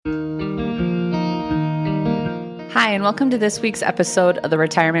and welcome to this week's episode of the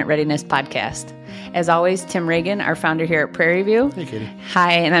Retirement Readiness Podcast. As always, Tim Reagan, our founder here at Prairie View. Hey, Katie.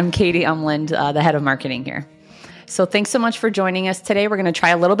 Hi, and I'm Katie Umland, the head of marketing here. So thanks so much for joining us today. We're going to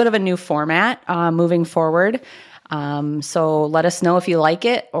try a little bit of a new format moving forward. So let us know if you like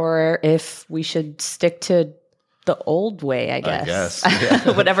it or if we should stick to the old way, I guess.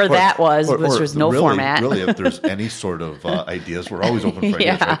 Yeah. Whatever that was, which was no format. Really, if there's any sort of ideas, we're always open for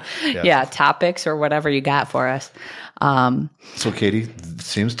ideas, right? Yeah, topics or whatever you got for us. So, Katie, it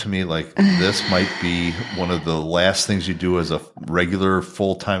seems to me like this might be one of the last things you do as a regular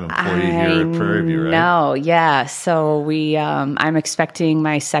full-time employee here at Prairie View, right? No, yeah. So I'm expecting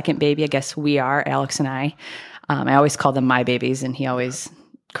my second baby. I guess we are, Alex and I. I always call them my babies, and he always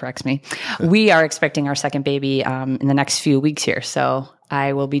corrects me. We are expecting our second baby in the next few weeks here. So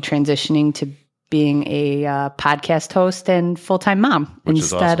I will be transitioning to being a podcast host and full-time mom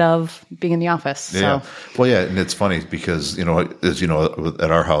instead of being in the office. Yeah. So. Well, yeah. And it's funny because, as you know,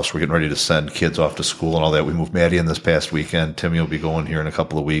 at our house, we're getting ready to send kids off to school and all that. We moved Maddie in this past weekend. Timmy will be going here in a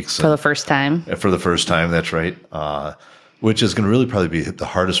couple of weeks. For the first time. For the first time. That's right. Which is going to really probably be the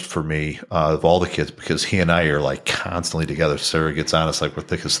hardest for me of all the kids because he and I are like constantly together. Sarah gets on us like we're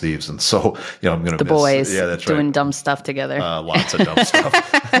thick as thieves. And so, I'm going to miss boys doing dumb stuff together. Lots of dumb stuff.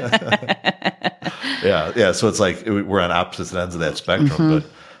 Yeah. So it's like we're on opposite ends of that spectrum,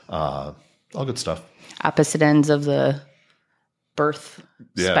 but all good stuff. Opposite ends of the birth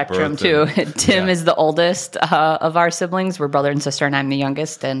spectrum too. Tim is the oldest of our siblings. We're brother and sister, and I'm the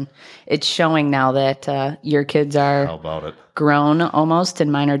youngest. And it's showing now that your kids are grown almost,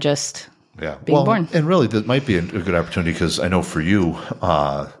 and mine are just being born. And really, that might be a good opportunity because I know for you,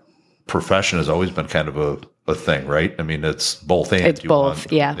 profession has always been kind of a thing, right? I mean, it's both and. It's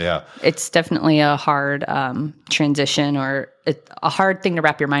both, yeah. It's definitely a hard transition or a hard thing to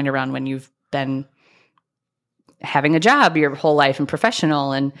wrap your mind around when you've been having a job your whole life and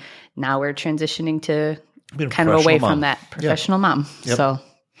professional, and now we're transitioning to kind of away from that professional mom. Yep. So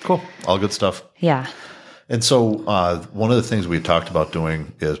cool. All good stuff. Yeah. And so one of the things we talked about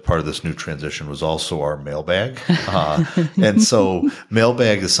doing as part of this new transition was also our mailbag. And so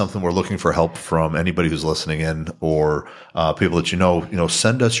mailbag is something we're looking for help from anybody who's listening in or people that you know,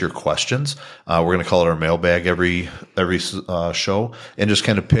 send us your questions. We're going to call it our mailbag every show and just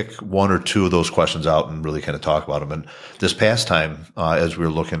kind of pick one or two of those questions out and really kind of talk about them. And this past time, as we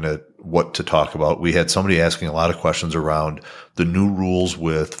were looking at what to talk about, we had somebody asking a lot of questions around the new rules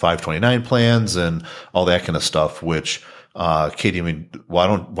with 529 plans and all that kind of stuff, which, Katie, I mean, why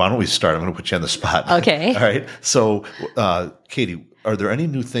don't we start? I'm going to put you on the spot. Okay. All right. So, Katie, are there any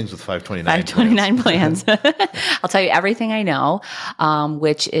new things with 529 plans? I'll tell you everything I know,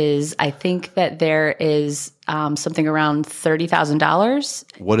 which is I think that there is something around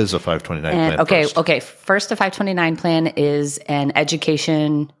 $30,000. What is a 529 plan? Okay. First, a 529 plan is an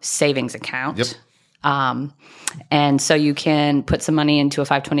education savings account. Yep. And so you can put some money into a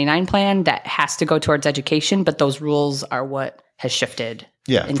 529 plan that has to go towards education, but those rules are what has shifted.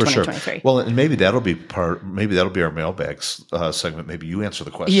 Yeah, in for 2023. Sure. Well, and maybe that'll be our mailbags segment. Maybe you answer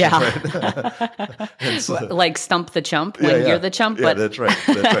the question. Yeah. Right? So, like stump the chump when you're the chump. Yeah, that's right.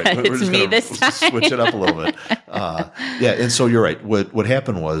 It's me this time. Switch it up a little bit. And so you're right. What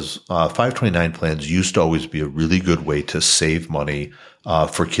happened was 529 plans used to always be a really good way to save money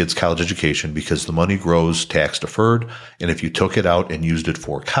for kids' college education because the money grows tax deferred. And if you took it out and used it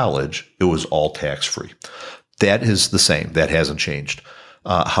for college, it was all tax free. That is the same. That hasn't changed.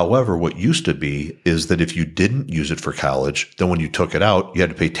 However, what used to be is that if you didn't use it for college, then when you took it out, you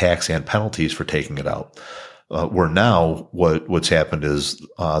had to pay tax and penalties for taking it out. Where now what's happened is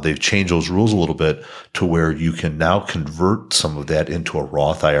they've changed those rules a little bit to where you can now convert some of that into a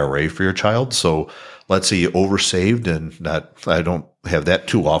Roth IRA for your child. So let's say you oversaved and I don't have that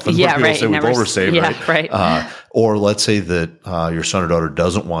too often. Yeah, but people say we've oversaved, yeah, right. Or let's say that your son or daughter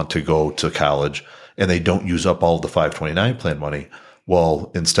doesn't want to go to college and they don't use up all of the 529 plan money.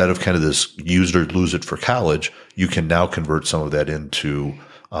 Well, instead of kind of this use it or lose it for college, you can now convert some of that into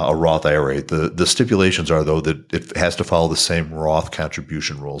a Roth IRA. The stipulations are, though, that it has to follow the same Roth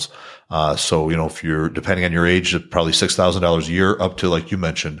contribution rules. So, if you're, depending on your age, probably $6,000 a year up to, like you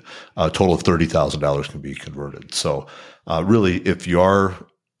mentioned, a total of $30,000 can be converted. So, really, if you are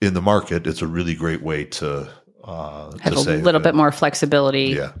in the market, it's a really great way to have a little bit more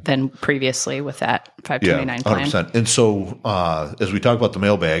flexibility than previously with that 529 plan. 100%. And so, as we talk about the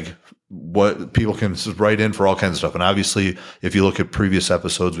mailbag, what people can write in for all kinds of stuff. And obviously, if you look at previous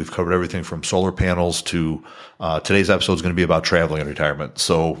episodes, we've covered everything from solar panels to today's episode is going to be about traveling and retirement.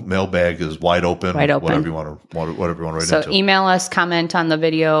 So mailbag is wide open. Whatever you want to write into. So email us, comment on the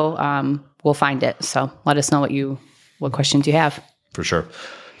video. We'll find it. So let us know what you what questions you have. For sure.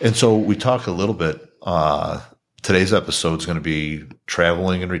 And so we talk a little bit, today's episode is going to be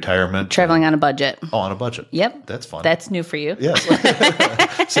traveling and retirement. Traveling on a budget. Oh, on a budget. Yep. That's fun. That's new for you. Yes.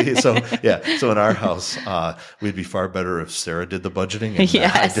 See, so in our house, we'd be far better if Sarah did the budgeting. And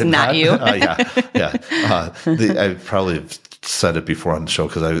yes, I did not you. I probably have said it before on the show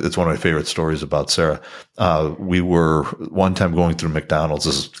because it's one of my favorite stories about Sarah. We were one time going through McDonald's.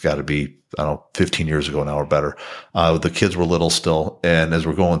 This has got to be, 15 years ago now or better. The kids were little still. And as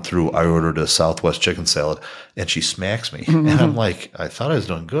we're going through, I ordered a Southwest chicken salad and she smacks me. And I'm like, I thought I was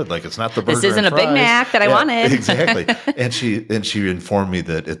doing good. Like, it's not the burger. This isn't a Big Mac that I wanted. Exactly. And she informed me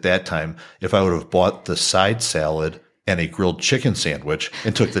that at that time, if I would have bought the side salad and a grilled chicken sandwich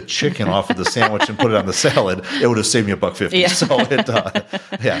and took the chicken off of the sandwich and put it on the salad, it would have saved me $1.50. Yeah. So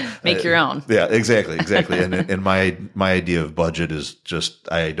Make your own. Yeah, exactly. And my idea of budget is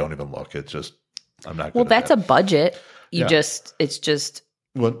just, I don't even look. It's just, I'm not good Well, at that's that. a budget. It's just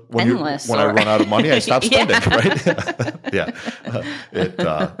when endless. When I run out of money, I stop spending, right?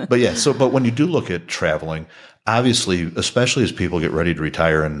 But when you do look at traveling, obviously, especially as people get ready to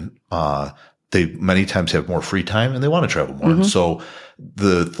retire and, they many times have more free time and they want to travel more. And so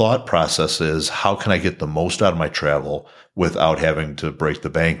the thought process is, how can I get the most out of my travel without having to break the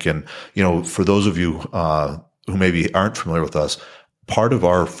bank? And, for those of you who maybe aren't familiar with us, part of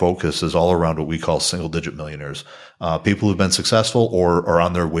our focus is all around what we call single digit millionaires, people who've been successful or are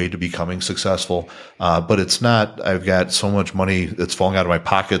on their way to becoming successful. But it's not, I've got so much money that's falling out of my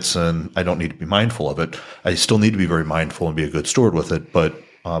pockets and I don't need to be mindful of it. I still need to be very mindful and be a good steward with it. But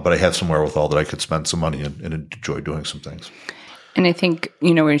I have some wherewithal that I could spend some money and enjoy doing some things. And I think,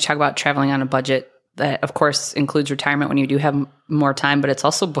 when you talk about traveling on a budget, that of course includes retirement when you do have more time, but it's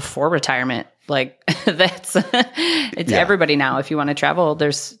also before retirement. Like it's everybody now. If you want to travel,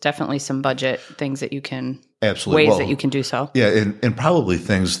 there's definitely some budget things that you can, absolutely ways that you can do so. Yeah. And probably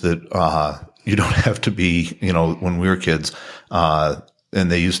things that, you don't have to be, when we were kids, and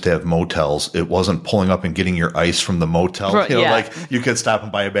they used to have motels. It wasn't pulling up and getting your ice from the motel. Like you could stop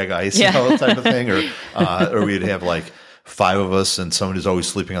and buy a bag of ice, type of thing. Or we'd have like 5 of us and somebody's always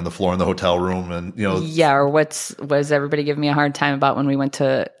sleeping on the floor in the hotel room. And, Yeah. Or was everybody giving me a hard time about when we went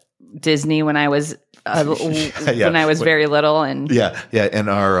to Disney when I was when I was very little, and and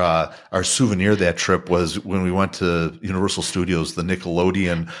our souvenir that trip was when we went to Universal Studios, the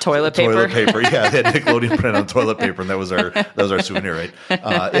Nickelodeon toilet paper. They had Nickelodeon print on toilet paper, and that was our souvenir, right?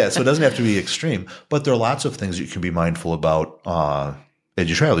 So it doesn't have to be extreme, but there are lots of things you can be mindful about as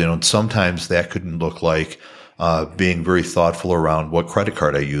you travel. And sometimes that could look like being very thoughtful around what credit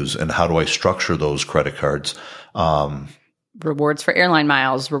card I use and how do I structure those credit cards. Rewards for airline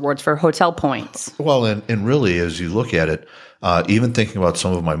miles, rewards for hotel points. Well, and really, as you look at it, even thinking about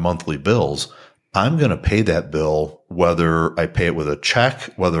some of my monthly bills, I'm going to pay that bill whether I pay it with a check,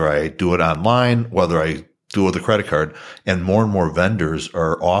 whether I do it online, whether I do it with a credit card. And more vendors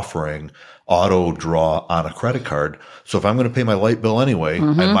are offering auto draw on a credit card. So if I'm going to pay my light bill anyway,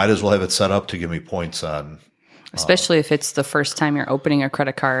 I might as well have it set up to give me points on. Especially if it's the first time you're opening a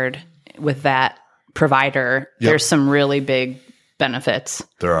credit card with that provider, there's some really big benefits.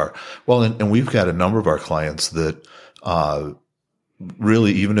 There are. Well, and we've got a number of our clients that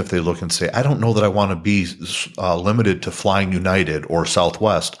really, even if they look and say, I don't know that I want to be limited to flying United or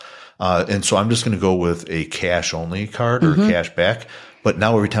Southwest. And so I'm just going to go with a cash only card or cash back. But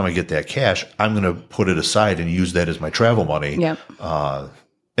now every time I get that cash, I'm going to put it aside and use that as my travel money. Yep.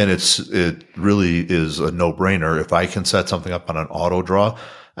 And it really is a no-brainer. If I can set something up on an auto draw,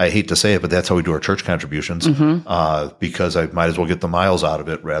 I hate to say it, but that's how we do our church contributions, because I might as well get the miles out of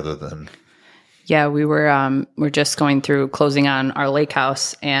it rather than. Yeah, we're just going through closing on our lake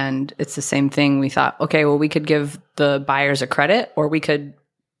house, and it's the same thing. We thought, okay, well, we could give the buyers a credit, or we could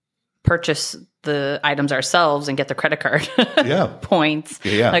purchase the items ourselves and get the credit card points.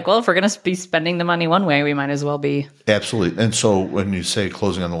 Yeah. Like, well, if we're going to be spending the money one way, we might as well be. Absolutely. And so when you say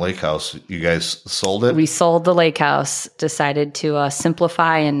closing on the lake house, you guys sold it? We sold the lake house, decided to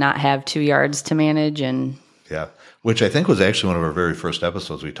simplify and not have 2 yards to manage. And which I think was actually one of our very first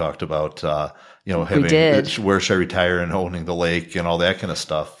episodes. We talked about, having, we did. Where should I retire and owning the lake and all that kind of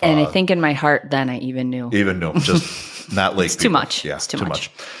stuff. And I think in my heart, then I even knew. Just not lake. It's too much. Yeah, it's too much.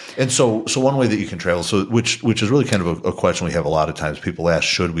 And so one way that you can travel, which is really kind of a question we have a lot of times. People ask,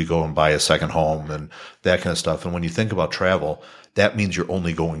 should we go and buy a second home and that kind of stuff? And when you think about travel, that means you're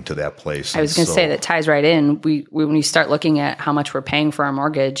only going to that place. I was going to say that ties right in. When you start looking at how much we're paying for our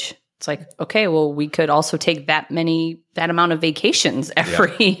mortgage, it's like, okay, well, we could also take that amount of vacations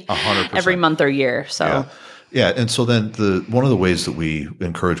every month or year. So yeah. And so then one of the ways that we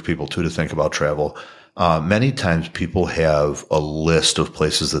encourage people to think about travel, Many times people have a list of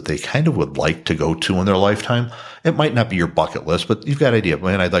places that they kind of would like to go to in their lifetime. It might not be your bucket list, but you've got an idea.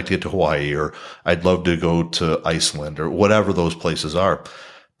 Man, I'd like to get to Hawaii, or I'd love to go to Iceland, or whatever those places are.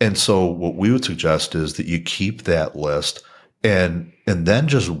 And so what we would suggest is that you keep that list and then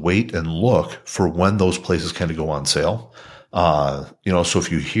just wait and look for when those places kind of go on sale. So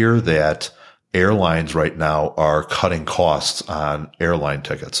if you hear that airlines right now are cutting costs on airline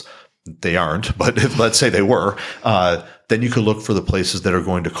tickets, they aren't, but if let's say they were, then you could look for the places that are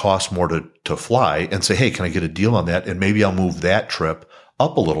going to cost more to fly and say, hey, can I get a deal on that? And maybe I'll move that trip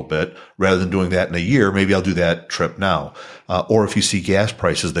up a little bit rather than doing that in a year. Maybe I'll do that trip now. Or if you see gas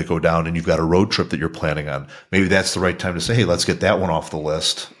prices that go down and you've got a road trip that you're planning on, maybe that's the right time to say, hey, let's get that one off the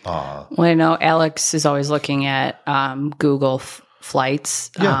list. Well, I know Alex is always looking at Google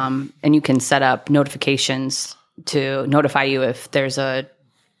flights, and you can set up notifications to notify you if there's a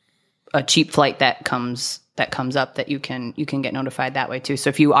cheap flight that comes up that you can get notified that way too.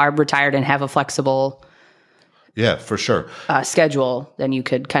 So if you are retired and have a flexible for sure schedule, then you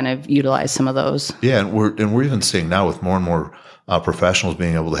could kind of utilize some of those. Yeah, and we're even seeing now with more and more professionals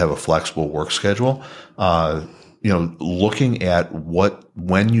being able to have a flexible work schedule. Looking at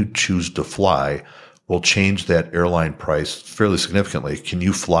when you choose to fly will change that airline price fairly significantly. Can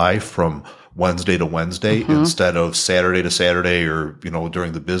you fly from Wednesday to Wednesday instead of Saturday to Saturday, or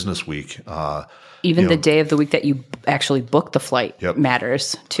during the business week? Even the day of the week that you actually book the flight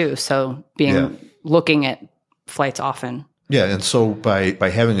matters too. So looking at flights often. Yeah, and so by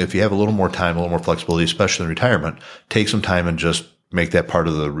having, if you have a little more time, a little more flexibility, especially in retirement, take some time and just make that part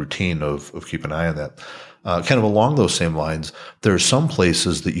of the routine of keeping an eye on that. Kind of along those same lines, there are some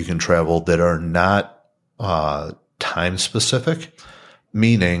places that you can travel that are not time specific,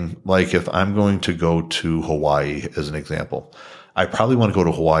 meaning like if I'm going to go to Hawaii as an example, I probably want to go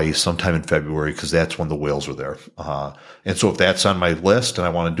to Hawaii sometime in February because that's when the whales are there. And so if that's on my list and I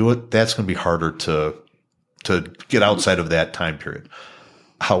want to do it, that's going to be harder to get outside of that time period.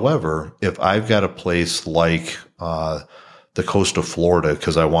 However, if I've got a place like the coast of Florida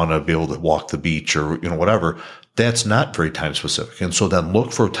because I want to be able to walk the beach or whatever, that's not very time specific. And so then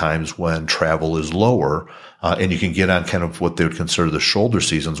look for times when travel is lower, and you can get on kind of what they would consider the shoulder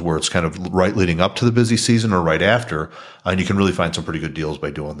seasons, where it's kind of right leading up to the busy season or right after, and you can really find some pretty good deals by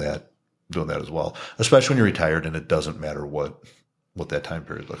doing that as well, especially when you're retired and it doesn't matter what that time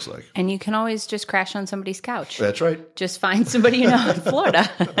period looks like. And you can always just crash on somebody's couch. That's right. Just find somebody in Florida.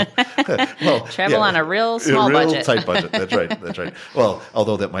 Travel on a real small budget. Tight budget. That's right. Well,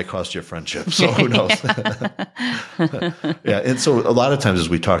 although that might cost you a friendship, so who knows? And so a lot of times as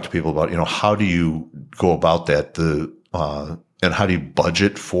we talk to people about, how do you go about that, and how do you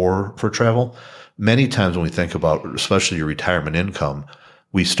budget for travel? Many times when we think about, especially your retirement income,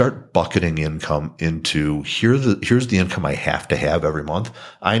 we start bucketing income into here's the income I have to have every month.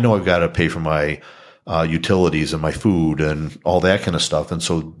 I know I've got to pay for my utilities and my food and all that kind of stuff. And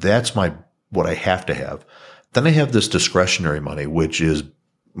so that's what I have to have. Then I have this discretionary money, which is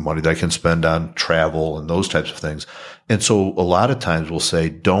money that I can spend on travel and those types of things. And so a lot of times we'll say,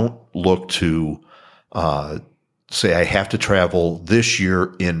 don't look to say I have to travel this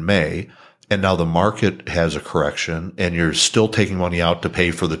year in May. And now the market has a correction and you're still taking money out to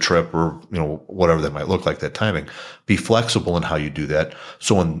pay for the trip or, whatever that might look like, that timing. Be flexible in how you do that.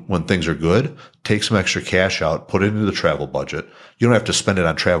 So when things are good, take some extra cash out, put it into the travel budget. You don't have to spend it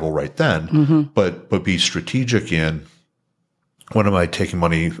on travel right then, but be strategic in when am I taking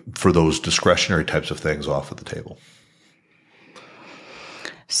money for those discretionary types of things off of the table.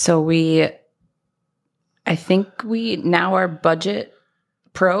 So I think we now are budget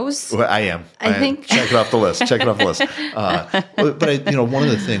pros. Well, I am. I think. Check it off the list. But one of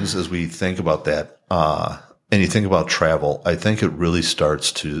the things as we think about that, and you think about travel, I think it really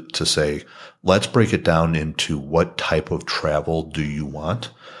starts to say, let's break it down into what type of travel do you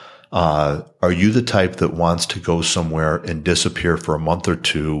want? Are you the type that wants to go somewhere and disappear for a month or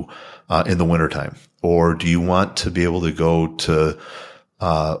two in the wintertime? Or do you want to be able to go to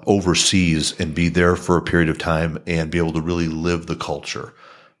overseas and be there for a period of time and be able to really live the culture?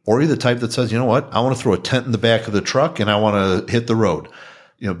 Or are you the type that says, you know what, I want to throw a tent in the back of the truck and I want to hit the road?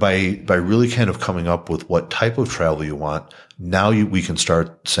 By really kind of coming up with what type of travel you want, now we can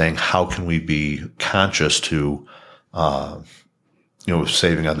start saying, how can we be conscious to,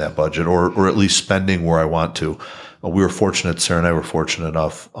 saving on that budget or at least spending where I want to. We were fortunate, Sarah and I were fortunate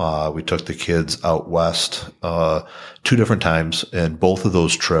enough. We took the kids out west 2 different times, and both of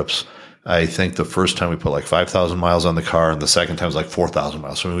those trips, I think the first time we put like 5,000 miles on the car, and the second time was like 4,000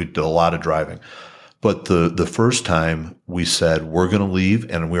 miles. So we did a lot of driving. But the first time we said, we're going to leave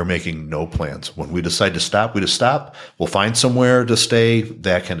and we're making no plans. When we decide to stop, we just stop. We'll find somewhere to stay,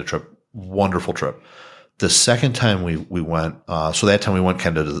 that kind of trip. Wonderful trip. The second time we went, so that time we went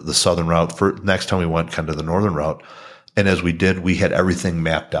kind of the southern route. Next time we went kind of the northern route. And as we did, we had everything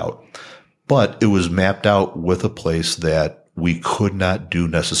mapped out. But it was mapped out with a place that we could not do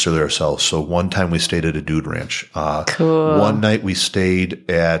necessarily ourselves. So one time we stayed at a dude ranch. Cool. One night we stayed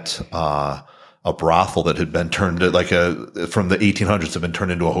at a brothel that had been turned from the 1800s had been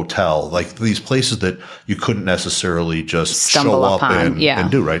turned into a hotel. Like these places that you couldn't necessarily just show up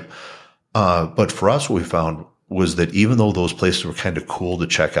and do, right? But for us, what we found was that even though those places were kind of cool to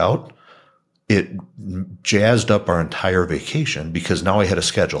check out, it jazzed up our entire vacation because now I had a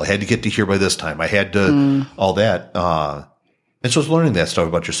schedule. I had to get to here by this time. I had to all that. And so it's learning that stuff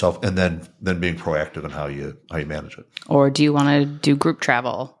about yourself and then being proactive in how you manage it. Or do you want to do group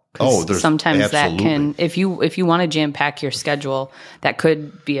travel? There's sometimes absolutely. That can, if you want to jam pack your schedule, that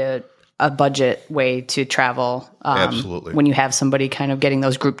could be a budget way to travel. Absolutely. When you have somebody kind of getting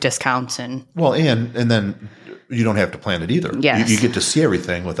those group discounts and then you don't have to plan it either. Yes. You get to see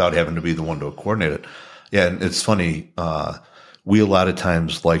everything without having to be the one to coordinate it. Yeah. And it's funny. We a lot of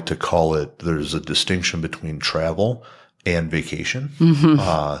times like to call it, there's a distinction between travel and vacation.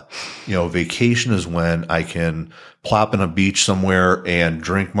 Mm-hmm. Vacation is when I can plop in a beach somewhere and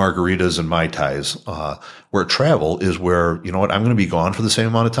drink margaritas and Mai Tais. Where travel is where, I'm going to be gone for the same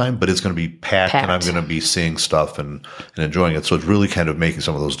amount of time, but it's going to be packed. And I'm going to be seeing stuff and enjoying it. So it's really kind of making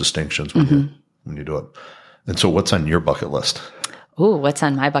some of those distinctions when you do it. And so what's on your bucket list? Ooh, what's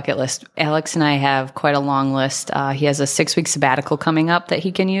on my bucket list? Alex and I have quite a long list. He has a 6-week sabbatical coming up that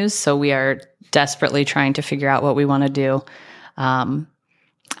he can use. So we are desperately trying to figure out what we want to do.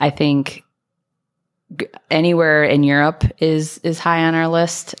 I think anywhere in Europe is high on our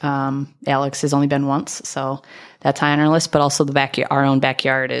list. Alex has only been once, so that's high on our list. But also our own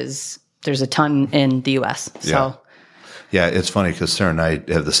backyard there's a ton in the U.S. So. Yeah, it's funny because Sarah and I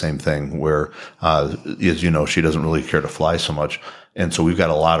have the same thing where, as you know, she doesn't really care to fly so much. And so we've got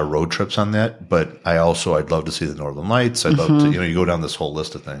a lot of road trips on that. But I'd love to see the Northern Lights. I'd love to, you go down this whole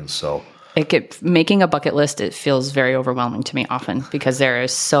list of things. So making a bucket list, it feels very overwhelming to me often because there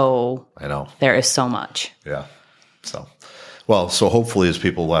is so much. Yeah. So hopefully as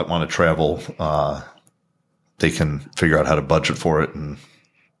people that want to travel, they can figure out how to budget for it and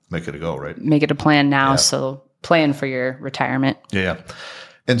make it a go, right? Make it a plan now. Yeah. So plan for your retirement. Yeah.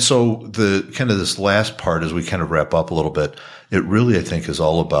 And so the kind of this last part as we kind of wrap up a little bit, it really, I think, is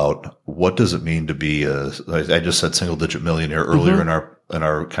all about what does it mean to be I just said single digit millionaire earlier in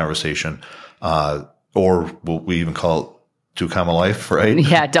our conversation, or what we even call it two comma life, right?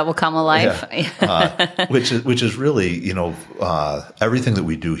 Yeah. Double comma life. Yeah. Which is really, everything that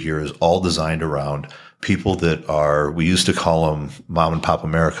we do here is all designed around people that we used to call them mom and pop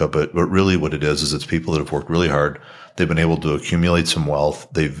America, but really what it is it's people that have worked really hard. They've been able to accumulate some wealth.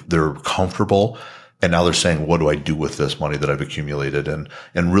 They're comfortable. And now they're saying, what do I do with this money that I've accumulated? And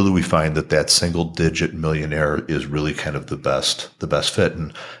really we find that single digit millionaire is really kind of the best fit.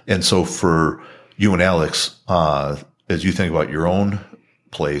 And so for you and Alex, as you think about your own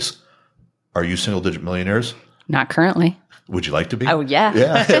place, are you single digit millionaires? Not currently. Would you like to be? Oh, yeah.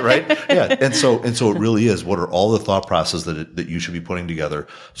 Yeah, right? Yeah. And so it really is, what are all the thought processes that you should be putting together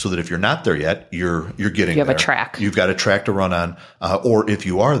so that if you're not there yet, you're getting there. You have a track. You've got a track to run on. Or if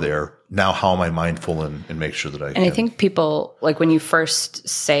you are there, now how am I mindful and make sure that I can? And I think people, like when you first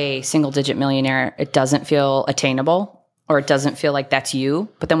say single digit millionaire, it doesn't feel attainable or it doesn't feel like that's you.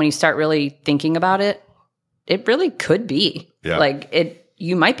 But then when you start really thinking about it, it really could be. Yeah. Like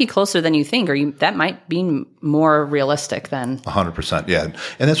you might be closer than you think, or that might be more realistic than 100%. Yeah.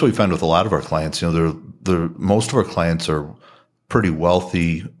 And that's what we find with a lot of our clients. Most of our clients are pretty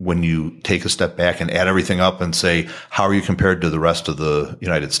wealthy when you take a step back and add everything up and say, how are you compared to the rest of the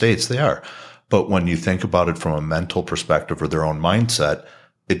United States? They are. But when you think about it from a mental perspective or their own mindset,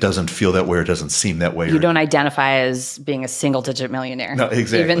 it doesn't feel that way or it doesn't seem that way. You don't identify as being a single digit millionaire. No,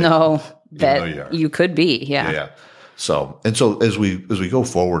 exactly. Even though you could be. Yeah. So as we go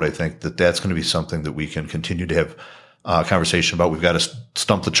forward, I think that's going to be something that we can continue to have conversation about. We've got a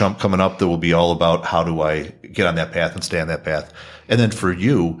Stump the Chump coming up that will be all about how do I get on that path and stay on that path. And then for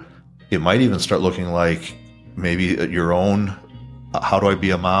you, it might even start looking like maybe your own, how do I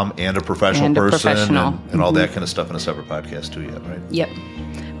be a mom and a professional person and all that kind of stuff in a separate podcast too yet, right? Yep.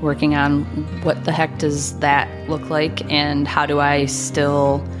 Working on what the heck does that look like and how do I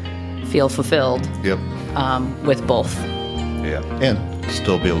still feel fulfilled? Yep. With both. Yeah. And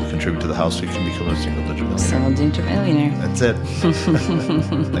still be able to contribute to the house so you can become a single-digit millionaire. Single-digit millionaire. That's it.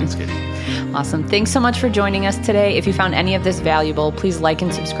 Thanks, Katie. Awesome. Thanks so much for joining us today. If you found any of this valuable, please like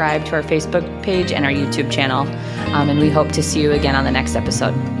and subscribe to our Facebook page and our YouTube channel. And we hope to see you again on the next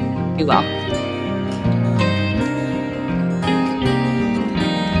episode. Be well.